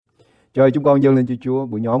Cho chúng con dâng lên cho Chúa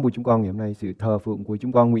buổi nhóm của chúng con ngày hôm nay, sự thờ phượng của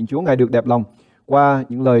chúng con. Nguyện Chúa Ngài được đẹp lòng qua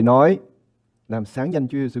những lời nói làm sáng danh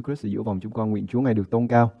Chúa Giêsu Christ giữa vòng chúng con. Nguyện Chúa Ngài được tôn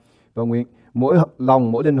cao, và nguyện mỗi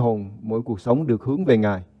lòng, mỗi linh hồn, mỗi cuộc sống được hướng về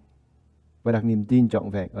Ngài và đặt niềm tin trọn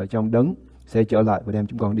vẹn ở trong Đấng sẽ trở lại và đem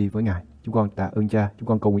chúng con đi với Ngài. Chúng con tạ ơn Cha, chúng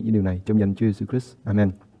con cầu nguyện những điều này trong danh Chúa Giêsu Christ.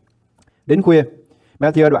 Amen. Đến khuya,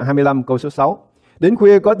 Ma-thi-ơ đoạn 25 câu số 6. Đến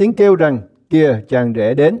khuya có tiếng kêu rằng: kìa, chàng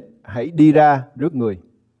rể đến, hãy đi ra rước người.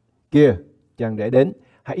 Kìa, chàng rể đến,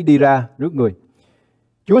 hãy đi ra rước người.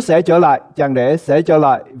 Chúa sẽ trở lại, chàng rể sẽ trở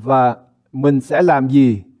lại, và mình sẽ làm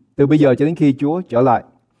gì từ bây giờ cho đến khi Chúa trở lại?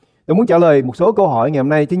 Tôi muốn trả lời một số câu hỏi ngày hôm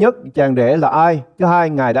nay. Thứ nhất, chàng rể là ai? Thứ hai,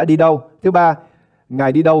 Ngài đã đi đâu? Thứ ba,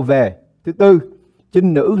 Ngài đi đâu về? Thứ tư,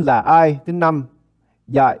 trinh nữ là ai? Thứ năm,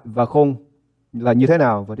 dại và khôn là như thế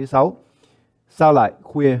nào? Và thứ sáu, sao lại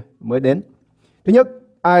khuya mới đến? Thứ nhất,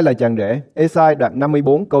 ai là chàng rể? Ê-sai đoạn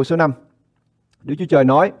 54 câu số 5. Đức Chúa Trời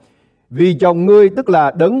nói: vì chồng ngươi tức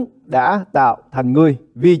là Đấng đã tạo thành ngươi.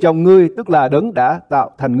 Vì chồng ngươi tức là Đấng đã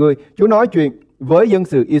tạo thành ngươi. Chúa nói chuyện với dân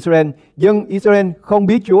sự Israel. Dân Israel không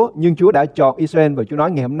biết Chúa, nhưng Chúa đã chọn Israel, và Chúa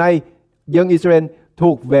nói ngày hôm nay dân Israel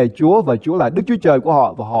thuộc về Chúa, và Chúa là Đức Chúa Trời của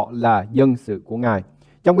họ, và họ là dân sự của Ngài.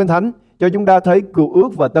 Trong Kinh Thánh cho chúng ta thấy Cựu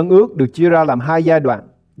ước và Tân ước được chia ra làm hai giai đoạn.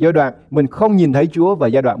 Giai đoạn mình không nhìn thấy Chúa và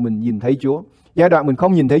giai đoạn mình nhìn thấy Chúa. Giai đoạn mình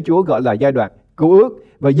không nhìn thấy Chúa gọi là giai đoạn Cựu ước,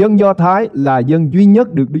 và dân Do Thái là dân duy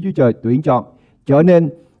nhất được Đức Chúa Trời tuyển chọn trở nên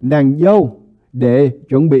nàng dâu để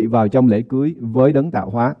chuẩn bị vào trong lễ cưới với Đấng tạo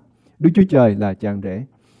hóa. Đức Chúa Trời là chàng rể.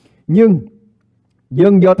 Nhưng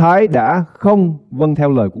dân Do Thái đã không vâng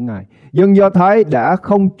theo lời của Ngài. Dân Do Thái đã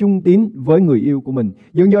không trung tín với người yêu của mình.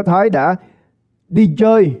 Dân Do Thái đã đi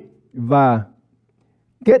chơi và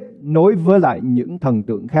kết nối với lại những thần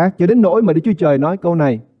tượng khác, cho đến nỗi mà Đức Chúa Trời nói câu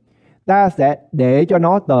này: ta sẽ để cho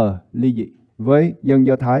nó tờ ly dị với dân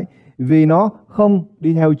Do Thái, vì nó không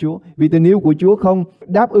đi theo Chúa, vì tình yêu của Chúa không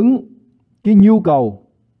đáp ứng cái nhu cầu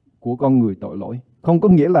của con người tội lỗi. Không có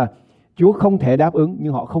nghĩa là Chúa không thể đáp ứng,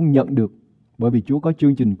 nhưng họ không nhận được, bởi vì Chúa có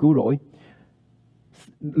chương trình cứu rỗi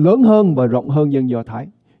lớn hơn và rộng hơn dân Do Thái.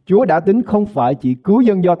 Chúa đã tính không phải chỉ cứu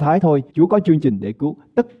dân Do Thái thôi, Chúa có chương trình để cứu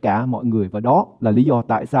tất cả mọi người, và đó là lý do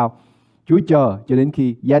tại sao Chúa chờ cho đến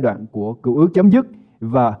khi giai đoạn của Cựu ước chấm dứt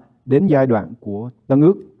và đến giai đoạn của Tân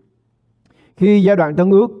ước. Khi giai đoạn Tân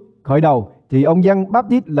ước khởi đầu thì ông Giăng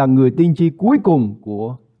Báp-tít là người tiên tri cuối cùng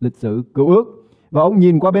của lịch sử Cựu ước, và ông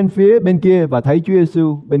nhìn qua bên kia và thấy Chúa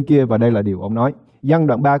Giêsu bên kia, và đây là điều ông nói. Giăng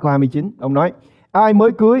đoạn 3 câu 29, ông nói: ai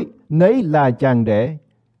mới cưới nấy là chàng rể,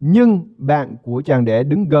 nhưng bạn của chàng rể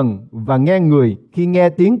đứng gần và nghe người. Khi nghe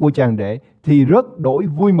tiếng của chàng rể thì rất đổi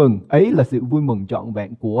vui mừng. Ấy là sự vui mừng trọn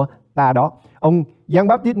vẹn của ta đó. Ông Giăng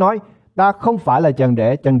Báp-tít nói: ta không phải là chàng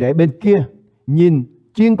rể bên kia nhìn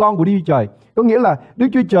chiên con của Đức Chúa Trời. Có nghĩa là Đức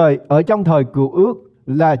Chúa Trời ở trong thời Cựu ước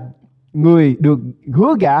là người được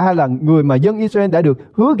hứa gả, hay là người mà dân Israel đã được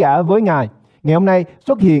hứa gả với Ngài. Ngày hôm nay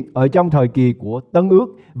xuất hiện ở trong thời kỳ của Tân ước,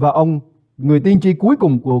 và ông người tiên tri cuối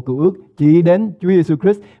cùng của Cựu ước chỉ đến Chúa Giêsu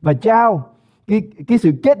Christ và trao cái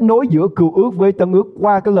sự kết nối giữa Cựu ước với Tân ước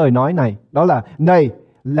qua cái lời nói này. Đó là: này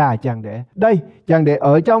là chàng rể. Đây, chàng rể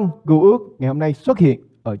ở trong Cựu ước ngày hôm nay xuất hiện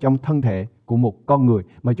ở trong thân thể của một con người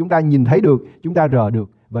mà chúng ta nhìn thấy được, chúng ta rờ được,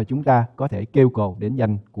 và chúng ta có thể kêu cầu đến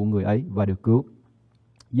danh của người ấy và được cứu.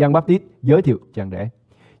 Giăng Báp-tít giới thiệu chàng rể.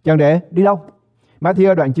 Chàng rể đi đâu?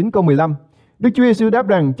 Ma-thi-ơ đoạn 9 câu 15. Đức Chúa Giêsu đáp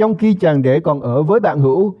rằng: trong khi chàng rể còn ở với bạn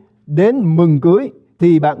hữu đến mừng cưới,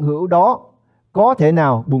 thì bạn hữu đó có thể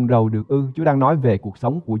nào buồn rầu được ư? Chúa đang nói về cuộc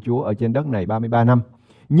sống của Chúa ở trên đất này 33 năm.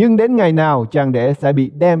 Nhưng đến ngày nào chàng rể sẽ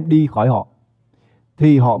bị đem đi khỏi họ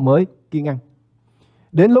thì họ mới kiêng ăn.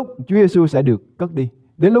 Đến lúc Chúa Giêsu sẽ được cất đi.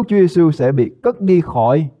 Đến lúc Chúa Giêsu sẽ bị cất đi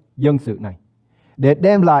khỏi dân sự này, để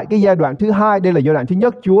đem lại cái giai đoạn thứ hai. Đây là giai đoạn thứ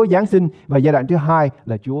nhất, Chúa Giáng sinh, và giai đoạn thứ hai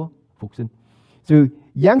là Chúa phục sinh. Sự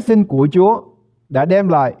Giáng sinh của Chúa đã đem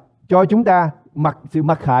lại cho chúng ta sự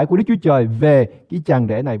mặc khải của Đức Chúa Trời về cái chàng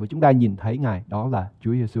rể này, và chúng ta nhìn thấy Ngài, đó là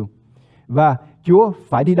Chúa Giêsu. Và Chúa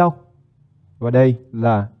phải đi đâu? Và đây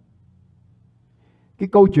là cái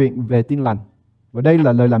câu chuyện về tin lành, và đây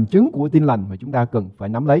là lời làm chứng của tin lành mà chúng ta cần phải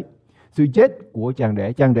nắm lấy. Sự chết của chàng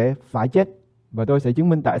rể phải chết, và tôi sẽ chứng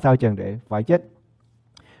minh tại sao chàng rể phải chết.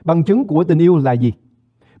 Bằng chứng của tình yêu là gì?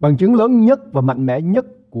 Bằng chứng lớn nhất và mạnh mẽ nhất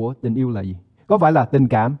của tình yêu là gì? Có phải là tình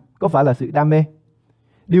cảm? Có phải là sự đam mê?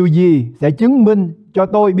 Điều gì sẽ chứng minh cho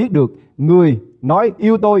tôi biết được người nói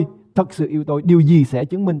yêu tôi, thật sự yêu tôi? Điều gì sẽ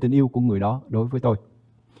chứng minh tình yêu của người đó đối với tôi?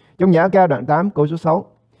 Trong Nhã ca đoạn 8 câu số 6.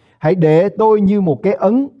 Hãy để tôi như một cái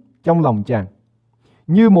ấn trong lòng chàng,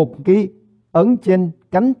 như một cái ấn trên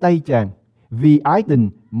cánh tay chàng, vì ái tình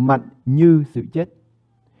mạnh như sự chết.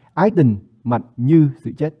 Ái tình mạnh như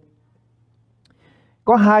sự chết.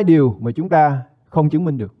 Có hai điều mà chúng ta không chứng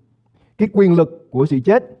minh được: cái quyền lực của sự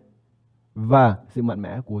chết và sự mạnh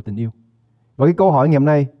mẽ của tình yêu. Và cái câu hỏi ngày hôm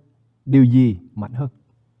nay, điều gì mạnh hơn?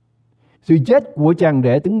 Sự chết của chàng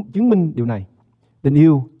rể chứng minh điều này. Tình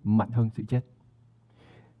yêu mạnh hơn sự chết.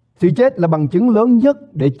 Sự chết là bằng chứng lớn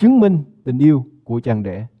nhất để chứng minh tình yêu của chàng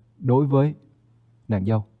rể đối với nàng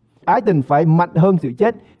dâu. Ái tình phải mạnh hơn sự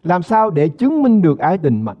chết. Làm sao để chứng minh được ái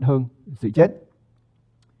tình mạnh hơn sự chết?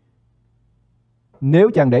 Nếu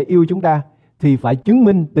chàng rể yêu chúng ta thì phải chứng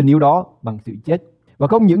minh tình yêu đó bằng sự chết. Và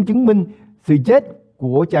không những chứng minh sự chết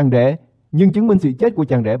của chàng rể, nhưng chứng minh sự chết của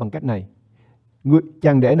chàng rể bằng cách này: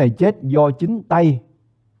 chàng rể này chết do chính tay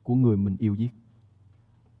của người mình yêu giết.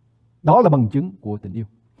 Đó là bằng chứng của tình yêu.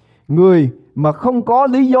 Người mà không có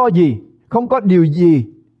lý do gì, không có điều gì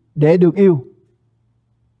để được yêu,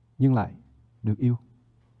 nhưng lại được yêu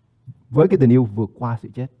với cái tình yêu vượt qua sự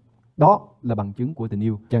chết. Đó là bằng chứng của tình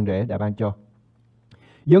yêu chàng rể đã ban cho.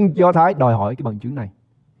 Dân Do Thái đòi hỏi cái bằng chứng này.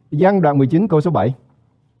 Giăng đoạn 19 câu số 7.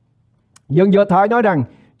 Dân Do Thái nói rằng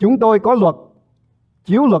chúng tôi có luật,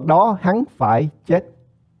 chiếu luật đó hắn phải chết.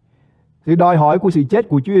 Sự đòi hỏi của sự chết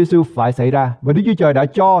của Chúa Giêsu phải xảy ra, và Đức Chúa Trời đã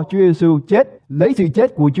cho Chúa Giêsu chết. Lấy sự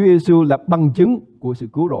chết của Chúa Giêsu là bằng chứng của sự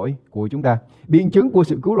cứu rỗi của chúng ta. Biện chứng của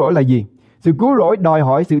sự cứu rỗi là gì? Sự cứu rỗi đòi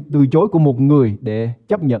hỏi sự từ chối của một người để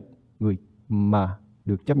chấp nhận người mà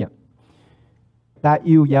được chấp nhận. Ta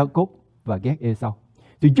yêu Gia-cốp và ghét Ê-sau.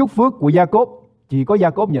 Sự chúc phước của Gia-cốp chỉ có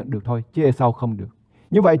Gia-cốp nhận được thôi, chứ Ê-sau không được.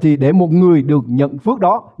 Như vậy thì để một người được nhận phước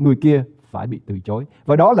đó, người kia phải bị từ chối.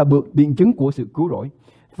 Và đó là biện chứng của sự cứu rỗi.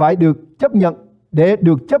 Phải được chấp nhận. Để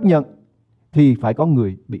được chấp nhận thì phải có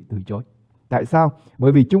người bị từ chối. Tại sao?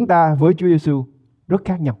 Bởi vì chúng ta với Chúa Giêsu rất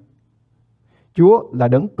khác nhau. Chúa là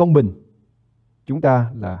đấng công bình, chúng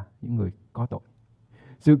ta là những người có tội.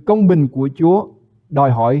 Sự công bình của Chúa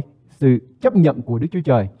đòi hỏi sự chấp nhận của Đức Chúa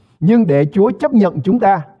Trời. Nhưng để Chúa chấp nhận chúng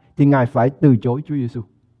ta thì Ngài phải từ chối Chúa Giêsu,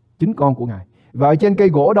 chính con của Ngài. Và ở trên cây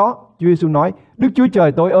gỗ đó, Chúa Giêsu nói: Đức Chúa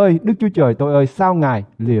Trời tôi ơi, Đức Chúa Trời tôi ơi, sao Ngài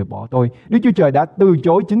lìa bỏ tôi? Đức Chúa Trời đã từ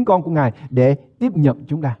chối chính con của Ngài để tiếp nhận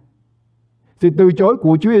chúng ta. Sự từ chối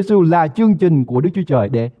của Chúa Giêsu là chương trình của Đức Chúa Trời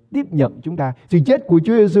để tiếp nhận chúng ta. Sự chết của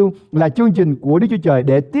Chúa Giêsu là chương trình của Đức Chúa Trời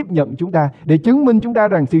để tiếp nhận chúng ta, để chứng minh chúng ta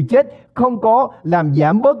rằng sự chết không có làm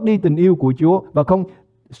giảm bớt đi tình yêu của Chúa và không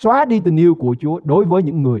xóa đi tình yêu của Chúa đối với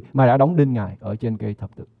những người mà đã đóng đinh Ngài ở trên cây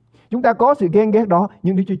thập tự. Chúng ta có sự ghen ghét đó,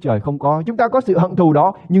 nhưng Đức Chúa Trời không có. Chúng ta có sự hận thù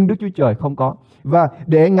đó, nhưng Đức Chúa Trời không có. Và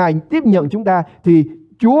để Ngài tiếp nhận chúng ta thì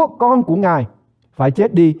Chúa, con của Ngài, phải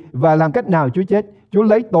chết đi. Và làm cách nào Chúa chết? Chúa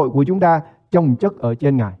lấy tội của chúng ta chồng chất ở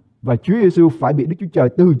trên Ngài. Và Chúa Giêsu phải bị Đức Chúa Trời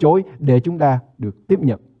từ chối để chúng ta được tiếp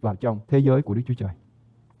nhận vào trong thế giới của Đức Chúa Trời.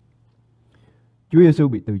 Chúa Giêsu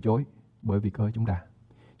bị từ chối bởi vì cớ chúng ta.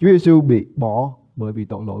 Chúa Giêsu bị bỏ bởi vì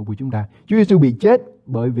tội lỗi của chúng ta. Chúa Giêsu bị chết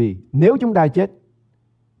bởi vì nếu chúng ta chết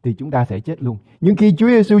thì chúng ta sẽ chết luôn. Nhưng khi Chúa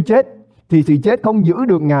Giêsu chết thì sự chết không giữ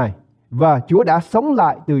được Ngài, và Chúa đã sống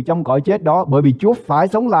lại từ trong cõi chết đó, bởi vì Chúa phải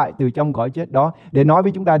sống lại từ trong cõi chết đó để nói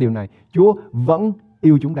với chúng ta điều này: Chúa vẫn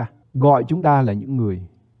yêu chúng ta, gọi chúng ta là những người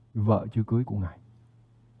vợ chưa cưới của Ngài.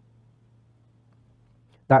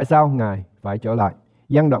 Tại sao Ngài phải trở lại?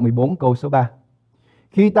 Giăng đoạn 14 câu số 3.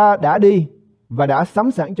 Khi ta đã đi và đã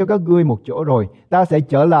sắm sẵn cho các ngươi một chỗ rồi, ta sẽ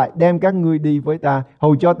trở lại đem các ngươi đi với ta,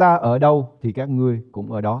 hầu cho ta ở đâu thì các ngươi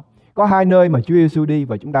cũng ở đó. Có hai nơi mà Chúa Giêsu đi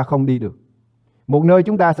và chúng ta không đi được. Một nơi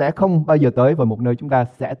chúng ta sẽ không bao giờ tới và một nơi chúng ta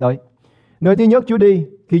sẽ tới. Nơi thứ nhất Chúa đi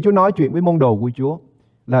khi Chúa nói chuyện với môn đồ của Chúa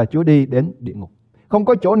là Chúa đi đến địa ngục. Không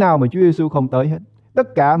có chỗ nào mà Chúa Giêsu không tới hết.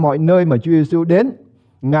 Tất cả mọi nơi mà Chúa Giêsu đến,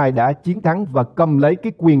 Ngài đã chiến thắng và cầm lấy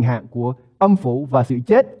cái quyền hạn của âm phủ và sự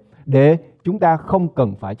chết để chúng ta không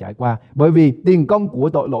cần phải trải qua. Bởi vì tiền công của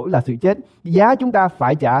tội lỗi là sự chết. Giá chúng ta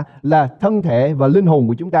phải trả là thân thể và linh hồn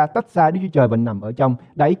của chúng ta tách xa Đức Chúa Trời và nằm ở trong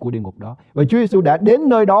đáy của địa ngục đó. Và Chúa Giêsu đã đến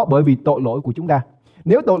nơi đó bởi vì tội lỗi của chúng ta.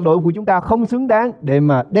 Nếu tội lỗi của chúng ta không xứng đáng để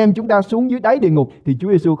mà đem chúng ta xuống dưới đáy địa ngục thì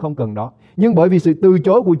Chúa Giêsu không cần đó. Nhưng bởi vì sự từ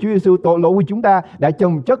chối của Chúa Giêsu, tội lỗi của chúng ta đã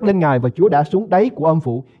chồng chất lên Ngài và Chúa đã xuống đáy của âm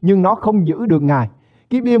phủ, nhưng nó không giữ được Ngài.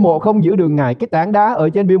 Cái bia mộ không giữ được Ngài, cái tảng đá ở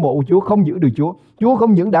trên bia mộ của Chúa không giữ được Chúa. Chúa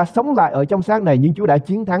không những đã sống lại ở trong xác này, nhưng Chúa đã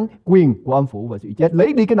chiến thắng quyền của âm phủ và sự chết,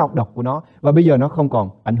 lấy đi cái nọc độc của nó, và bây giờ nó không còn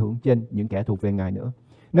ảnh hưởng trên những kẻ thuộc về Ngài nữa.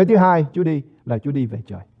 Nơi thứ hai Chúa đi là Chúa đi về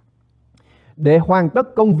trời để hoàn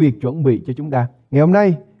tất công việc chuẩn bị cho chúng ta. Ngày hôm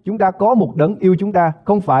nay chúng ta có một đấng yêu chúng ta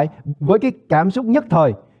không phải với cái cảm xúc nhất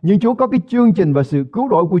thời, nhưng Chúa có cái chương trình, và sự cứu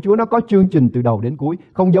rỗi của Chúa nó có chương trình từ đầu đến cuối,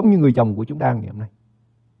 không giống như người chồng của chúng ta ngày hôm nay.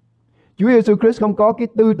 Chúa Giêsu Christ không có cái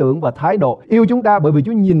tư tưởng và thái độ yêu chúng ta bởi vì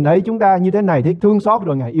Chúa nhìn thấy chúng ta như thế này thì thương xót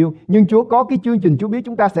rồi Ngài yêu. Nhưng Chúa có cái chương trình, Chúa biết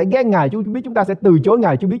chúng ta sẽ ghét Ngài, Chúa biết chúng ta sẽ từ chối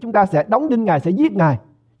Ngài, Chúa biết chúng ta sẽ đóng đinh Ngài, sẽ giết Ngài.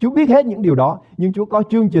 Chúa biết hết những điều đó, nhưng Chúa có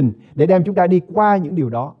chương trình để đem chúng ta đi qua những điều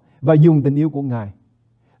đó, và dùng tình yêu của Ngài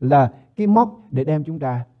là cái mốc để đem chúng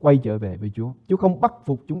ta quay trở về với Chúa. Chúa không bắt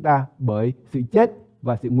phục chúng ta bởi sự chết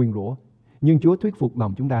và sự nguyền rủa, nhưng Chúa thuyết phục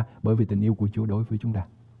lòng chúng ta bởi vì tình yêu của Chúa đối với chúng ta.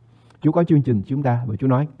 Chúa có chương trình chúng ta, và Chúa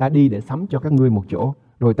nói ta đi để sắm cho các ngươi một chỗ,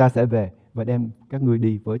 rồi ta sẽ về và đem các ngươi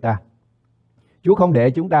đi với ta. Chúa không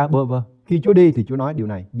để chúng ta bơ vơ. Khi Chúa đi thì Chúa nói điều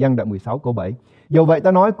này, Giăng đoạn 16 câu 7. Dầu vậy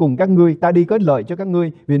ta nói cùng các ngươi, ta đi có lợi cho các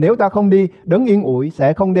ngươi, vì nếu ta không đi, đấng yên ủi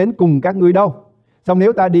sẽ không đến cùng các ngươi đâu. Xong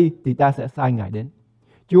nếu ta đi thì ta sẽ sai Ngài đến.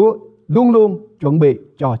 Chúa luôn luôn chuẩn bị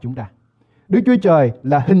cho chúng ta. Đức Chúa Trời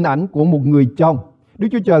là hình ảnh của một người chồng. Đức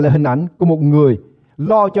Chúa Trời là hình ảnh của một người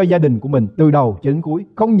lo cho gia đình của mình từ đầu cho đến cuối.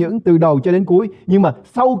 Không những từ đầu cho đến cuối, nhưng mà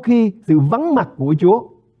sau khi sự vắng mặt của Chúa,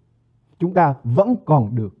 chúng ta vẫn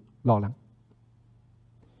còn được lo lắng.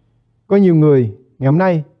 Có nhiều người ngày hôm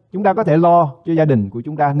nay chúng ta có thể lo cho gia đình của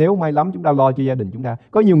chúng ta, nếu may lắm chúng ta lo cho gia đình chúng ta.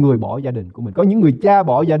 Có nhiều người bỏ gia đình của mình, có những người cha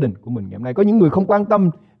bỏ gia đình của mình ngày hôm nay, có những người không quan tâm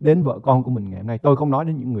đến vợ con của mình ngày hôm nay. Tôi không nói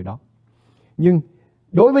đến những người đó. Nhưng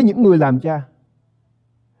đối với những người làm cha,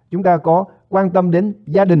 chúng ta có quan tâm đến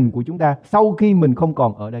gia đình của chúng ta sau khi mình không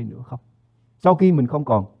còn ở đây nữa không? Sau khi mình không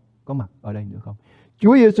còn có mặt ở đây nữa không?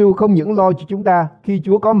 Chúa Giêsu không những lo cho chúng ta khi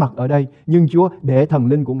Chúa có mặt ở đây, nhưng Chúa để thần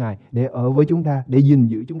linh của Ngài để ở với chúng ta, để gìn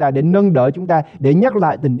giữ chúng ta, để nâng đỡ chúng ta, để nhắc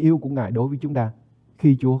lại tình yêu của Ngài đối với chúng ta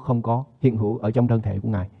khi Chúa không có hiện hữu ở trong thân thể của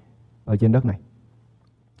Ngài ở trên đất này.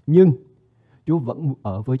 Nhưng Chúa vẫn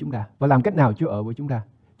ở với chúng ta. Và làm cách nào Chúa ở với chúng ta?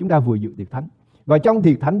 Chúng ta vừa dự tiệc thánh, và trong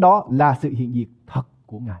tiệc thánh đó là sự hiện diện thật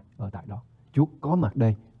của Ngài ở tại đó. Chúa có mặt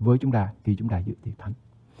đây với chúng ta khi chúng ta dự tiệc thánh.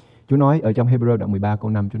 Chúa nói ở trong Hebrew đoạn 13 câu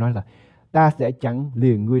 5, Chúa nói là ta sẽ chẳng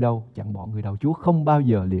lìa ngươi đâu, chẳng bỏ ngươi đâu. Chúa không bao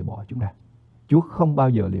giờ lìa bỏ chúng ta. Chúa không bao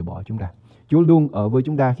giờ lìa bỏ chúng ta. Chúa luôn ở với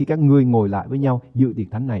chúng ta. Khi các ngươi ngồi lại với nhau dự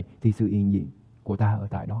tiệc thánh này thì sự hiện diện của ta ở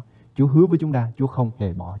tại đó. Chúa hứa với chúng ta, Chúa không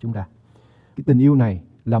hề bỏ chúng ta. Cái tình yêu này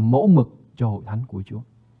là mẫu mực cho hội thánh của Chúa.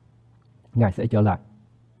 Ngài sẽ trở lại.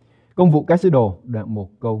 Công vụ các sứ đồ đoạn 1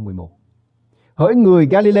 câu 11. Hỡi người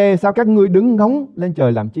Galilee, sao các ngươi đứng ngóng lên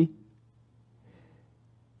trời làm chi?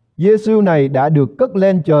 Giêsu này đã được cất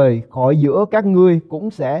lên trời khỏi giữa các ngươi,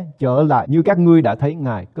 cũng sẽ trở lại như các ngươi đã thấy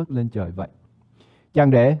Ngài cất lên trời vậy.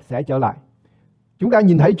 Chàng rể sẽ trở lại. Chúng ta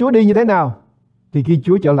nhìn thấy Chúa đi như thế nào, thì khi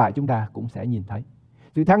Chúa trở lại chúng ta cũng sẽ nhìn thấy.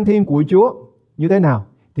 Sự thăng thiên của Chúa như thế nào,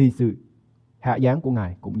 thì sự hạ giáng của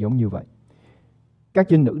Ngài cũng giống như vậy. Các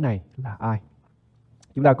trinh nữ này là ai?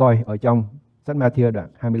 Chúng ta coi ở trong sách Ma-thi-ơ đoạn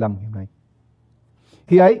 25 ngày hôm nay.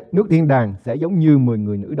 Khi ấy, nước thiên đàng sẽ giống như 10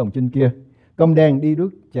 người nữ đồng trinh kia, cầm đèn đi rước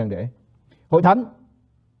chàng rể. Hội thánh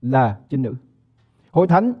là trinh nữ. Hội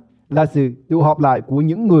thánh là sự tụ họp lại của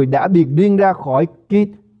những người đã biệt riêng ra khỏi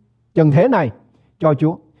cái trần thế này cho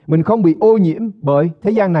Chúa. Mình không bị ô nhiễm bởi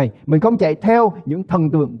thế gian này. Mình không chạy theo những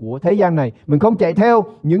thần tượng của thế gian này. Mình không chạy theo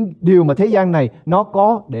những điều mà thế gian này nó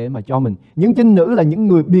có để mà cho mình. Những trinh nữ là những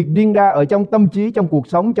người biệt riêng ra ở trong tâm trí, trong cuộc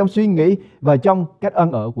sống, trong suy nghĩ và trong cách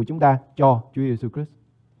ăn ở của chúng ta cho Chúa Giêsu Christ.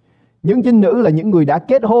 Những trinh nữ là những người đã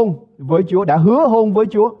kết hôn với Chúa, đã hứa hôn với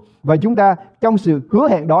Chúa. Và chúng ta trong sự hứa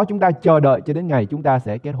hẹn đó, chúng ta chờ đợi cho đến ngày chúng ta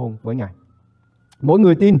sẽ kết hôn với Ngài. Mỗi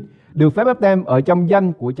người tin được phép báp têm ở trong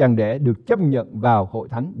danh của chàng rể được chấp nhận vào hội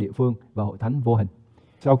thánh địa phương và hội thánh vô hình.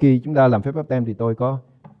 Sau khi chúng ta làm phép báp têm thì tôi có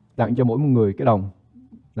tặng cho mỗi một người cái đồng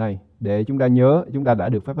này để chúng ta nhớ chúng ta đã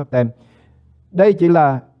được phép báp têm. Đây chỉ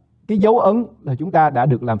là cái dấu ấn là chúng ta đã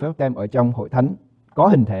được làm phép báp têm ở trong hội thánh, có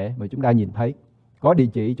hình thể mà chúng ta nhìn thấy, có địa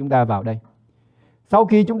chỉ chúng ta vào đây. Sau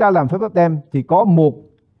khi chúng ta làm phép báp têm thì có một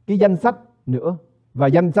cái danh sách nữa, và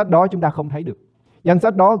danh sách đó chúng ta không thấy được. Danh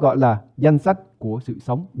sách đó gọi là danh sách của sự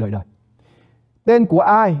sống đời đời. Tên của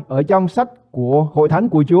ai ở trong sách của hội thánh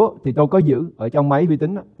của Chúa thì tôi có giữ ở trong máy vi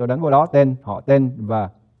tính. Tôi đánh vào đó tên, họ tên và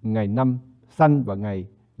ngày năm sanh và ngày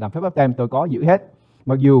làm phép báp têm tôi có giữ hết.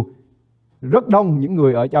 Mặc dù rất đông những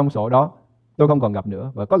người ở trong sổ đó tôi không còn gặp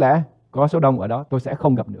nữa, và có lẽ có số đông ở đó tôi sẽ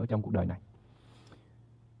không gặp nữa trong cuộc đời này.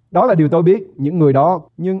 Đó là điều tôi biết, những người đó.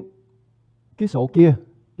 Nhưng cái sổ kia,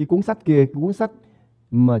 cái cuốn sách kia, cái cuốn sách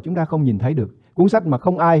mà chúng ta không nhìn thấy được, cuốn sách mà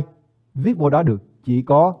không ai viết vào đó được, chỉ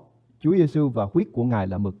có Chúa Giêsu và huyết của Ngài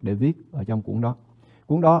là mực để viết ở trong cuốn đó.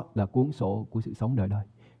 Cuốn đó là cuốn sổ của sự sống đời đời.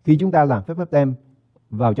 Khi chúng ta làm phép báp têm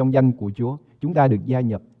vào trong danh của Chúa, chúng ta được gia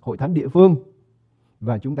nhập hội thánh địa phương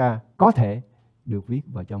và chúng ta có thể được viết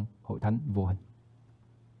vào trong hội thánh vô hình.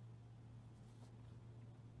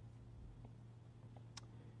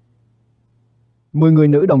 Mười người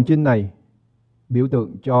nữ đồng trinh này biểu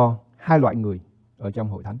tượng cho hai loại người ở trong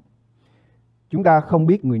hội thánh. Chúng ta không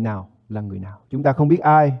biết người nào là người nào. Chúng ta không biết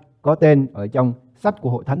ai có tên ở trong sách của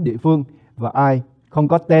hội thánh địa phương và ai không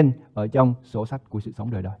có tên ở trong sổ sách của sự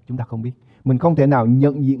sống đời đời. Chúng ta không biết. Mình không thể nào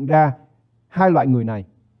nhận diện ra hai loại người này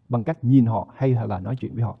bằng cách nhìn họ hay là nói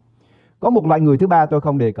chuyện với họ. Có một loại người thứ ba tôi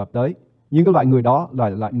không đề cập tới, nhưng cái loại người đó là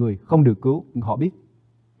loại người không được cứu, họ biết.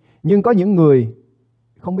 Nhưng có những người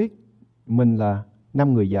không biết mình là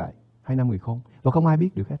 5 người dại hay 5 người khôn, và không ai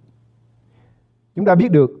biết được hết. Chúng ta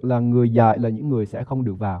biết được là người dại là những người sẽ không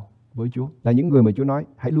được vào với Chúa, là những người mà Chúa nói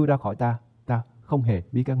hãy lui ra khỏi ta, ta không hề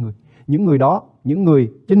biết các ngươi. Những người đó, những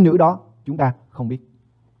người trinh nữ đó chúng ta không biết.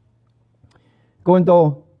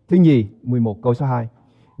 Cô-rinh-tô thứ nhì 11 câu số 2.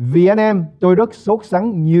 Vì anh em tôi rất sốt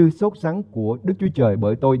sắng như sốt sắng của Đức Chúa Trời,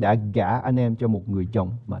 bởi tôi đã gả anh em cho một người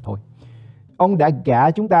chồng mà thôi. Ông đã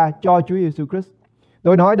gả chúng ta cho Chúa Giêsu Christ.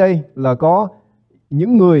 Tôi nói đây là có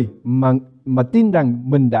những người mà tin rằng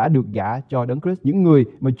mình đã được gả cho Đấng Christ, những người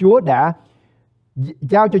mà Chúa đã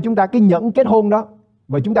giao cho chúng ta cái nhẫn kết hôn đó,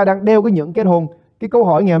 và chúng ta đang đeo cái nhẫn kết hôn. Cái câu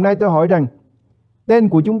hỏi ngày hôm nay tôi hỏi rằng tên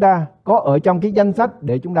của chúng ta có ở trong cái danh sách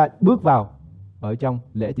để chúng ta bước vào ở trong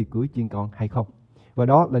lễ tiệc cưới chiên con hay không? Và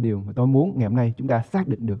đó là điều mà tôi muốn ngày hôm nay chúng ta xác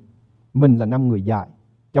định được. Mình là 5 người dại,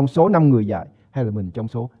 trong số 5 người dại, hay là mình trong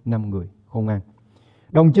số 5 người khôn ngoan?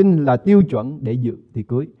 Đồng trinh là tiêu chuẩn để dự tiệc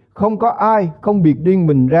cưới. Không có ai không biệt riêng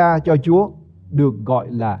mình ra cho Chúa được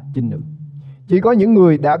gọi là trinh nữ. Chỉ có những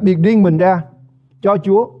người đã biệt riêng mình ra cho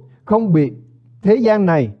Chúa, không bị thế gian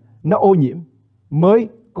này nó ô nhiễm, mới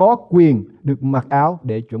có quyền được mặc áo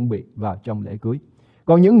để chuẩn bị vào trong lễ cưới.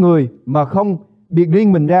 Còn những người mà không biệt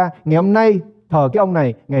riêng mình ra, ngày hôm nay thờ cái ông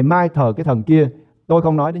này, ngày mai thờ cái thần kia, tôi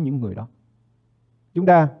không nói đến những người đó.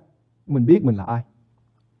 Mình biết mình là ai.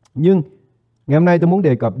 Nhưng ngày hôm nay tôi muốn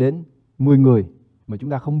đề cập đến 10 người mà chúng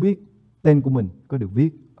ta không biết tên của mình có được viết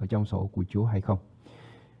ở trong sổ của Chúa hay không.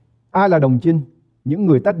 Ai là đồng trinh? Những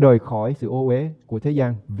người tách rời khỏi sự ô uế của thế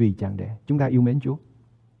gian vì chàng rể. Chúng ta yêu mến Chúa.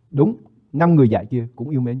 Đúng, 5 người dạy kia cũng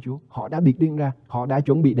yêu mến Chúa. Họ đã biệt riêng ra, họ đã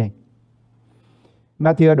chuẩn bị đèn.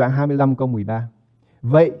 Ma-thi-ơ đoạn 25 câu 13.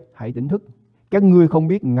 Vậy hãy tỉnh thức, các ngươi không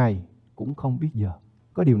biết ngày cũng không biết giờ.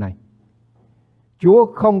 Có điều này, Chúa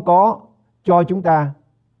không có cho chúng ta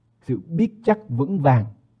sự biết chắc vững vàng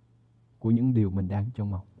của những điều mình đang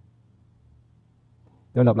trông mong.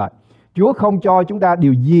 Tôi lặp lại, Chúa không cho chúng ta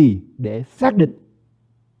điều gì để xác định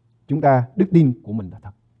chúng ta đức tin của mình là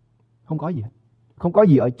thật. Không có gì hết. Không có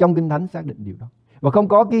gì ở trong Kinh Thánh xác định điều đó. Và không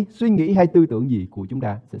có cái suy nghĩ hay tư tưởng gì của chúng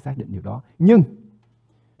ta sẽ xác định điều đó. Nhưng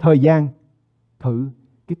thời gian thử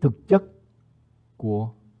cái thực chất của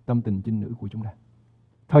tâm tình trinh nữ của chúng ta.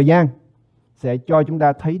 Thời gian sẽ cho chúng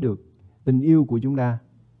ta thấy được tình yêu của chúng ta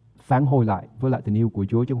phản hồi lại với lại tình yêu của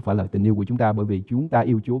Chúa, chứ không phải là tình yêu của chúng ta bởi vì chúng ta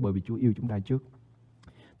yêu Chúa, bởi vì Chúa yêu chúng ta trước.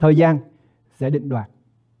 Thời gian sẽ định đoạt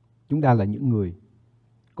chúng ta là những người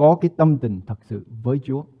có cái tâm tình thật sự với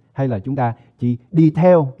Chúa, hay là chúng ta chỉ đi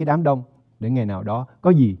theo cái đám đông để ngày nào đó có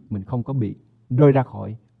gì mình không có bị rơi ra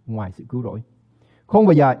khỏi ngoài sự cứu rỗi. Khôn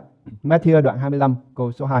và dại, Ma-thi-ơ đoạn 25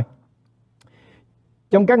 câu số 2.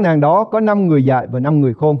 Trong các nàng đó có 5 người dại và 5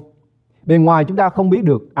 người khôn. Bên ngoài chúng ta không biết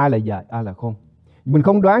được ai là dại, ai là khôn. Mình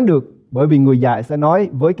không đoán được, bởi vì người dại sẽ nói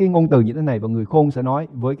với cái ngôn từ như thế này và người khôn sẽ nói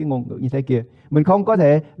với cái ngôn ngữ như thế kia. Mình không có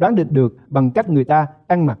thể đoán định được bằng cách người ta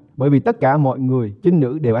ăn mặc, bởi vì tất cả mọi người trinh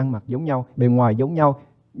nữ đều ăn mặc giống nhau, bề ngoài giống nhau,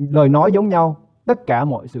 lời nói giống nhau, tất cả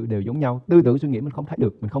mọi sự đều giống nhau. Tư tưởng suy nghĩ mình không thấy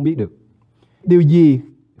được, mình không biết được. Điều gì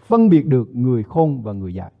phân biệt được người khôn và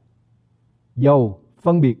người dại? Dầu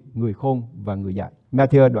phân biệt người khôn và người dại.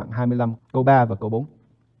 Ma-thi-ơ đoạn 25 câu 3 và câu 4.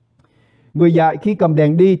 Người dại khi cầm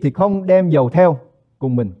đèn đi thì không đem dầu theo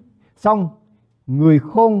cùng mình. Xong người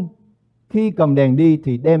khôn khi cầm đèn đi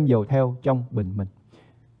thì đem dầu theo trong bình mình.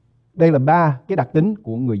 Đây là 3 cái đặc tính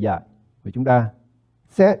của người dại. Và chúng ta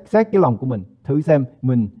xét cái lòng của mình, thử xem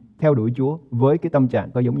mình theo đuổi Chúa với cái tâm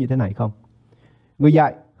trạng có giống như thế này không. Người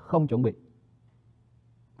dại không chuẩn bị.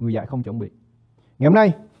 Người dại không chuẩn bị. Ngày hôm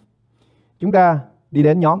nay chúng ta đi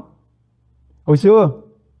đến nhóm. Hồi xưa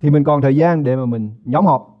thì mình còn thời gian để mà mình nhóm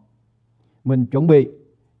họp, mình chuẩn bị,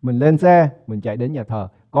 mình lên xe, mình chạy đến nhà thờ,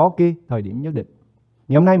 có cái thời điểm nhất định.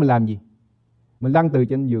 Ngày hôm nay mình làm gì? Mình lăn từ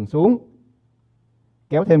trên giường xuống,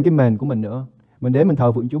 kéo thêm cái mền của mình nữa. Mình để mình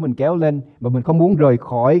thờ phượng Chúa, mình kéo lên, và mình không muốn rời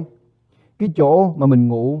khỏi cái chỗ mà mình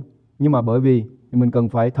ngủ. Nhưng mà bởi vì mình cần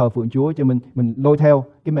phải thờ phượng Chúa, cho mình lôi theo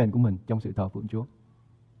cái mền của mình trong sự thờ phượng Chúa.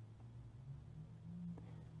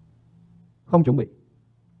 Không chuẩn bị.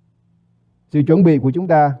 Sự chuẩn bị của chúng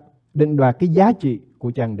ta định đoạt cái giá trị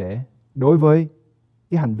của chàng rể đối với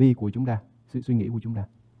cái hành vi của chúng ta, sự suy nghĩ của chúng ta.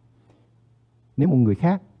 Nếu một người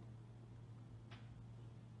khác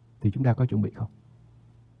thì chúng ta có chuẩn bị không?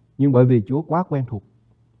 Nhưng bởi vì Chúa quá quen thuộc,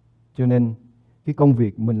 cho nên cái công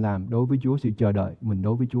việc mình làm đối với Chúa, sự chờ đợi mình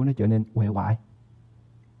đối với Chúa nó trở nên uể oải.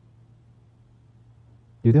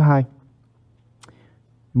 Điều thứ hai,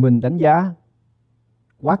 mình đánh giá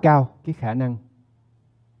quá cao cái khả năng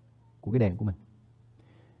của cái đèn của mình.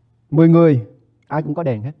 10 người ai cũng có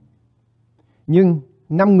đèn hết. Nhưng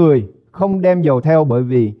 5 người không đem dầu theo bởi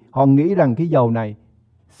vì họ nghĩ rằng cái dầu này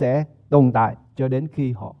sẽ tồn tại cho đến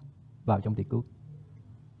khi họ vào trong tiệc cứu.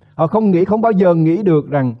 Họ không bao giờ nghĩ được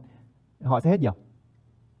rằng họ sẽ hết dầu.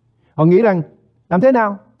 Họ nghĩ rằng làm thế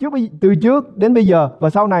nào từ trước đến bây giờ và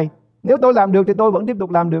sau này, nếu tôi làm được thì tôi vẫn tiếp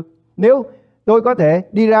tục làm được. Nếu tôi có thể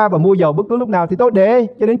đi ra và mua dầu bất cứ lúc nào thì tôi để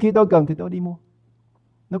cho đến khi tôi cần thì tôi đi mua.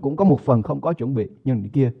 Nó cũng có một phần không có chuẩn bị, nhưng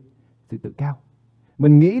kia sự tự cao.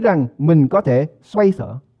 Mình nghĩ rằng mình có thể xoay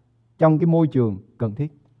sở trong cái môi trường cần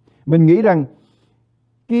thiết. Mình nghĩ rằng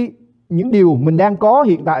những điều mình đang có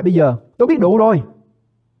hiện tại bây giờ tôi biết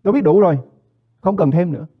đủ rồi, không cần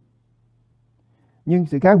thêm nữa. Nhưng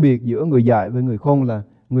sự khác biệt giữa người dại với người khôn là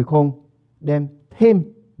người khôn đem thêm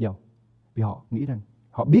dầu, vì họ nghĩ rằng,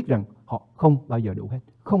 họ biết rằng họ không bao giờ đủ hết,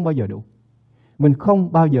 không bao giờ đủ. Mình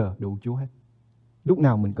không bao giờ đủ Chúa hết. Lúc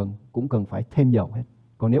nào mình cũng cần phải thêm dầu hết.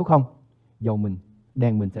 Còn nếu không,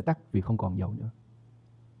 đèn mình sẽ tắt vì không còn dầu nữa.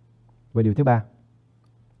 Và điều thứ ba,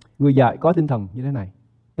 người dại có tinh thần như thế này: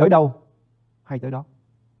 tới đâu hay tới đó.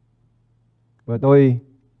 Và tôi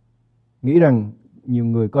nghĩ rằng nhiều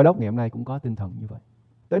người Cơ Đốc ngày hôm nay cũng có tinh thần như vậy.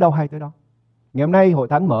 Tới đâu hay tới đó. Ngày hôm nay hội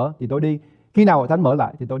thánh mở thì tôi đi. Khi nào hội thánh mở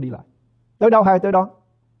lại thì tôi đi lại. Tới đâu hay tới đó.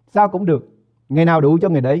 Sao cũng được. Ngày nào đủ cho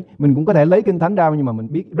ngày đấy. Mình cũng có thể lấy kinh thánh ra, nhưng mà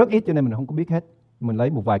mình biết rất ít cho nên mình không có biết hết. Mình lấy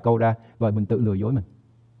một vài câu ra và mình tự lừa dối mình.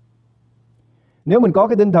 Nếu mình có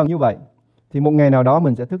cái tinh thần như vậy thì một ngày nào đó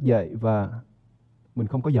mình sẽ thức dậy và mình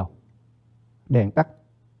không có dầu, đèn tắt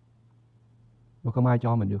và không ai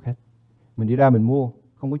cho mình được hết. Mình đi ra mình mua,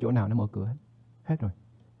 không có chỗ nào nó mở cửa hết rồi.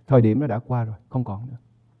 Thời điểm nó đã qua rồi, không còn nữa.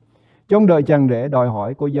 Trong đời chàng rể đòi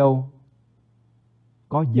hỏi cô dâu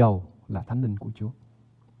có dầu là thánh linh của Chúa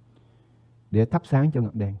để thắp sáng cho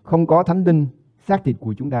ngọn đèn. Không có thánh linh, xác thịt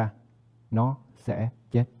của chúng ta nó sẽ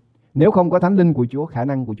chết. Nếu không có thánh linh của Chúa, khả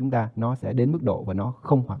năng của chúng ta nó sẽ đến mức độ và nó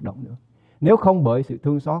không hoạt động nữa. Nếu không bởi sự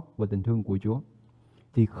thương xót và tình thương của Chúa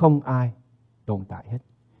thì không ai tồn tại hết.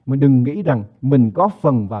 Mình đừng nghĩ rằng mình có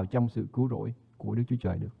phần vào trong sự cứu rỗi của Đức Chúa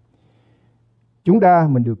Trời được.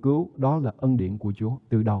 Mình được cứu, đó là ân điển của Chúa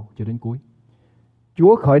từ đầu cho đến cuối.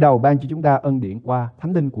 Chúa khởi đầu ban cho chúng ta ân điển qua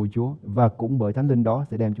thánh linh của Chúa, và cũng bởi thánh linh đó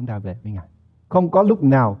sẽ đem chúng ta về với Ngài. Không có lúc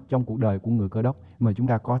nào trong cuộc đời của người Cơ Đốc mà chúng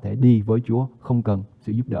ta có thể đi với Chúa không cần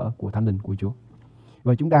sự giúp đỡ của thánh linh của Chúa.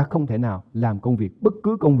 Và chúng ta không thể nào làm bất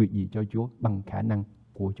cứ công việc gì cho Chúa bằng khả năng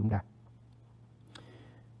của chúng ta.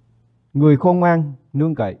 Người khôn ngoan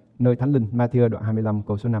nương cậy nơi thánh linh. Ma-thi-ơ đoạn 25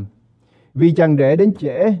 câu số 5. Vì chàng rể đến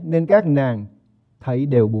trễ nên các nàng thấy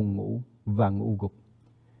đều buồn ngủ và ngủ gục.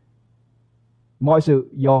 Mọi sự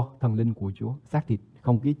do thần linh của Chúa, xác thịt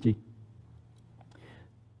không kiết chi.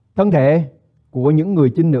 Thân thể của những người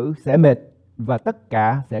chinh nữ sẽ mệt và tất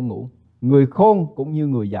cả sẽ ngủ. Người khôn cũng như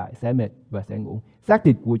người dại sẽ mệt và sẽ ngủ. Xác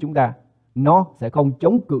thịt của chúng ta nó sẽ không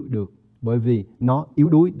chống cự được, bởi vì nó yếu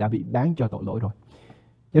đuối, đã bị bán cho tội lỗi rồi.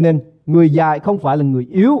 Cho nên người dại không phải là người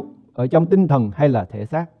yếu ở trong tinh thần hay là thể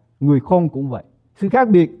xác. Người khôn cũng vậy. Sự khác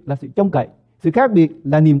biệt là sự trông cậy, sự khác biệt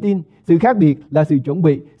là niềm tin, sự khác biệt là sự chuẩn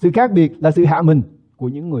bị, sự khác biệt là sự hạ mình của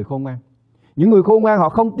những người khôn ngoan. Những người khôn ngoan họ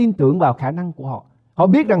không tin tưởng vào khả năng của họ. Họ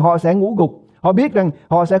biết rằng họ sẽ ngủ gục, họ biết rằng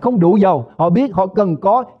họ sẽ không đủ dầu, họ biết họ cần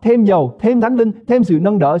có thêm dầu, thêm thánh linh, thêm sự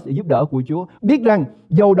nâng đỡ, sự giúp đỡ của Chúa. Biết rằng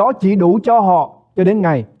dầu đó chỉ đủ cho họ cho đến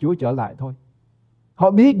ngày Chúa trở lại thôi.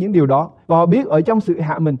 Họ biết những điều đó và họ biết ở trong sự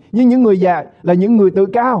hạ mình. Nhưng những người già là những người tự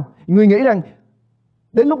cao, người nghĩ rằng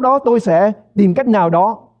đến lúc đó tôi sẽ tìm cách nào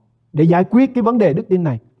đó để giải quyết cái vấn đề đức tin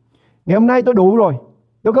này. Ngày hôm nay tôi đủ rồi,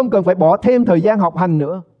 tôi không cần phải bỏ thêm thời gian học hành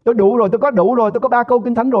nữa. Tôi đủ rồi, tôi có 3 câu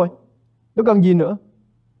kinh thánh rồi, tôi cần gì nữa.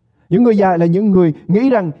 Những người già là những người nghĩ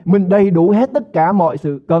rằng mình đầy đủ hết tất cả mọi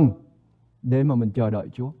sự cần để mà mình chờ đợi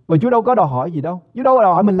Chúa. Và Chúa đâu có đòi hỏi gì đâu, Chúa đâu có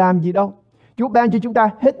đòi hỏi mình làm gì đâu. Chúa ban cho chúng ta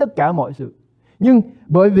hết tất cả mọi sự. Nhưng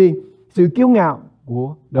bởi vì sự kiêu ngạo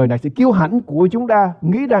của đời này, sự kiêu hãnh của chúng ta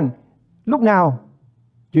nghĩ rằng lúc nào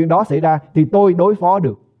chuyện đó xảy ra thì tôi đối phó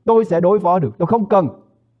được, tôi sẽ đối phó được, tôi không cần.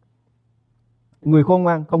 Người khôn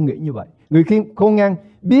ngoan không nghĩ như vậy. Người khôn ngoan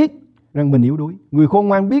biết rằng mình yếu đuối. Người khôn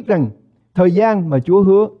ngoan biết rằng thời gian mà Chúa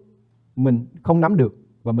hứa mình không nắm được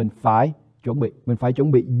và mình phải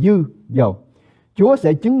chuẩn bị dư dầu. Chúa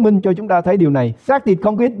sẽ chứng minh cho chúng ta thấy điều này. Xác thịt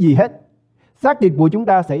không có ích gì hết. Xác thịt của chúng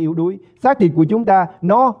ta sẽ yếu đuối. Xác thịt của chúng ta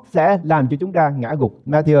nó sẽ làm cho chúng ta ngã gục.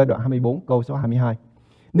 Ma-thi-ơ đoạn 24 câu số 22.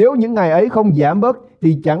 Nếu những ngày ấy không giảm bớt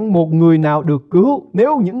thì chẳng một người nào được cứu.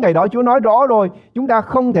 Nếu những ngày đó Chúa nói rõ rồi, chúng ta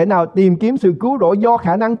không thể nào tìm kiếm sự cứu rỗi do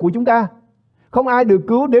khả năng của chúng ta. Không ai được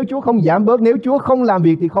cứu nếu Chúa không giảm bớt. Nếu Chúa không làm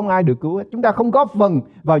việc thì không ai được cứu. Chúng ta không có phần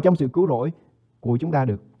vào trong sự cứu rỗi của chúng ta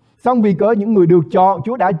được. Xong vì cớ những người được chọn,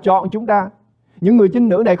 Chúa đã chọn chúng ta. Những người trinh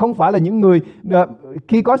nữ này không phải là những người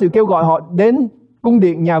khi có sự kêu gọi họ đến cung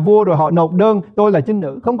điện nhà vua rồi họ nộp đơn tôi là trinh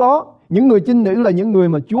nữ. Không có. Những người trinh nữ là những người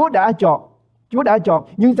mà Chúa đã chọn. Chúa đã chọn.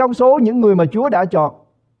 Nhưng trong số những người mà Chúa đã chọn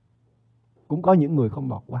cũng có những người không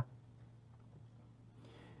lọt qua.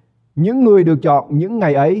 Những người được chọn những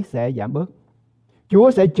ngày ấy sẽ giảm bớt.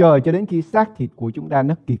 Chúa sẽ chờ cho đến khi xác thịt của chúng ta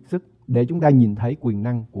nó kiệt sức để chúng ta nhìn thấy quyền